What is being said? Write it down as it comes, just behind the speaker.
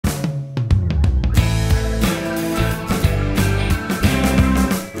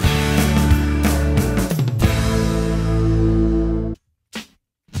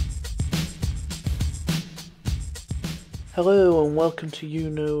Hello and welcome to You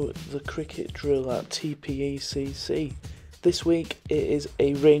Know the Cricket Drill at TPECC. This week it is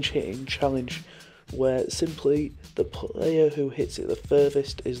a range hitting challenge where simply the player who hits it the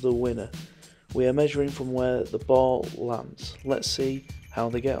furthest is the winner. We are measuring from where the ball lands. Let's see how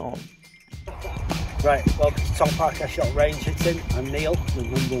they get on. Right, welcome to Tom Parker Shot Range Hitting and Neil, the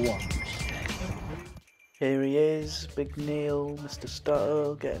number one. Here he is, Big Neil, Mr.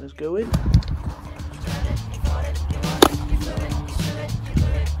 Stato, getting us going.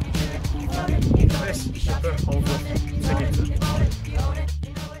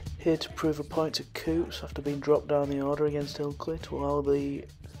 Here to prove a point to Coops after being dropped down the order against Ilkley to allow the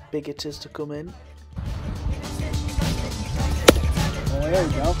big hitters to come in. Oh, there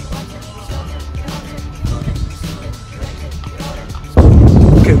we go.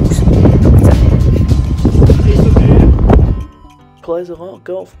 Coops. Plays a lot of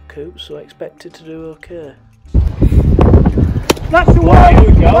golf, Coops, so expected to do okay. That's the one!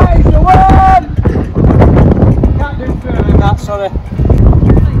 Here we go. That is the one! Can't do further than that, sorry.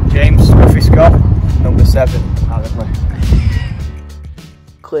 James Scuffy Scott, number 7, apparently.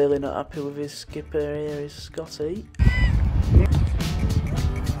 Clearly not happy with his skipper here is Scotty.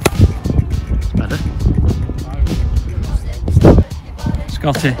 Better.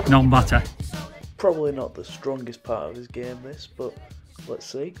 Scotty, non-batter. Probably not the strongest part of his game this, but let's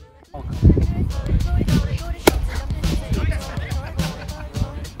see.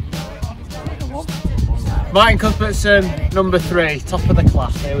 Martin Cuthbertson, number 3, top of the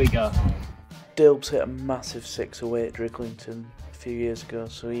class, there we go. Dilbs hit a massive 6 away at Dricklington a few years ago,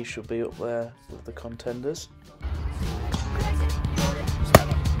 so he should be up there with the contenders.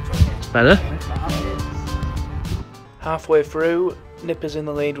 Better. Halfway through, Nipper's in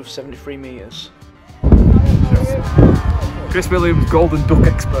the lead with 73 metres. Chris Williams, Golden Duck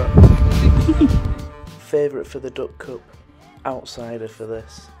expert. Favourite for the Duck Cup, outsider for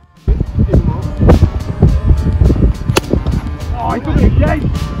this. Oh, I got it again!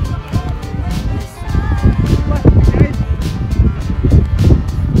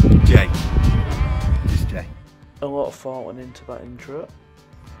 Jay. Just Jay. A lot of thought went into that intro.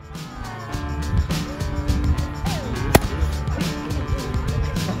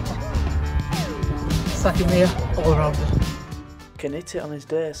 Saki Mia, all around. Can hit it on his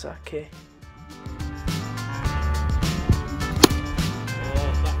day, Saki.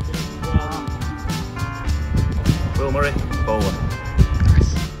 Will Murray, bowler.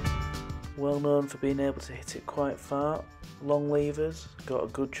 Well known for being able to hit it quite far. Long levers, got a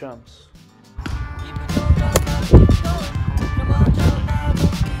good chance.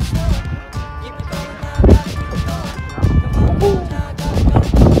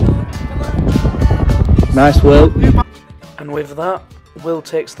 Nice, Will. And with that, Will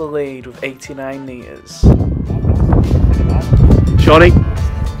takes the lead with 89 metres. Johnny.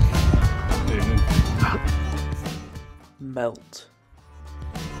 Melt.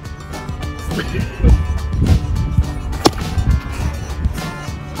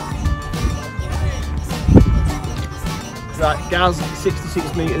 Right, Gaz,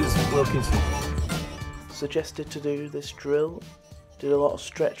 66 metres, Wilkinson. Suggested to do this drill. Did a lot of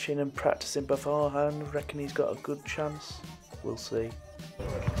stretching and practicing beforehand. Reckon he's got a good chance. We'll see.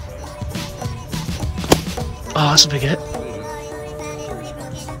 Oh, that's a big hit.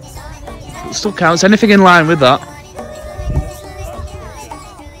 It still counts. Anything in line with that.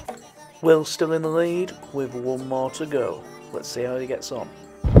 Will's still in the lead with one more to go. Let's see how he gets on.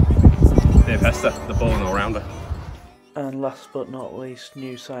 Dave Hester, the bowling all-rounder. And last but not least,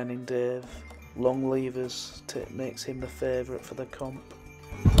 new signing Dave. Long levers makes him the favourite for the comp.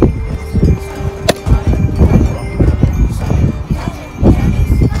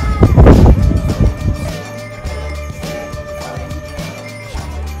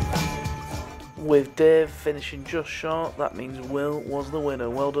 With Dave finishing just short, that means Will was the winner.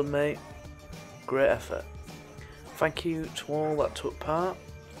 Well done, mate. Great effort. Thank you to all that took part.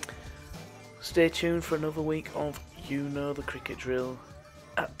 Stay tuned for another week of You Know the Cricket Drill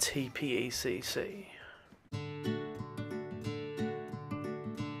at TPECC.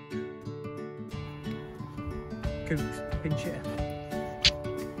 Coops, pinch it.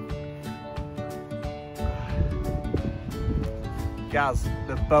 Gaz,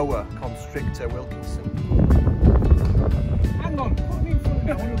 the boa constrictor Wilkinson. Hang on, put me in front of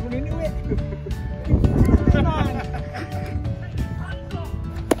me, I want to run into it. Come on.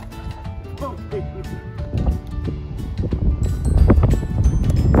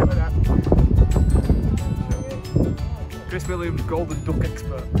 Chris Williams, Golden Duck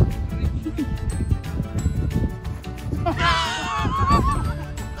expert.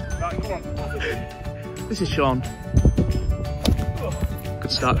 This is Sean.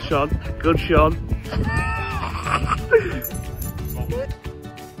 Good start, Sean. Good, Sean.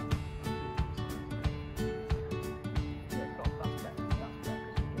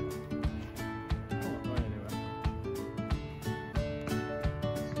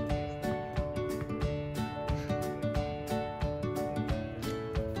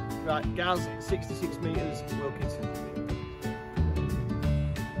 Right, Gaz, 66 metres, Wilkinson.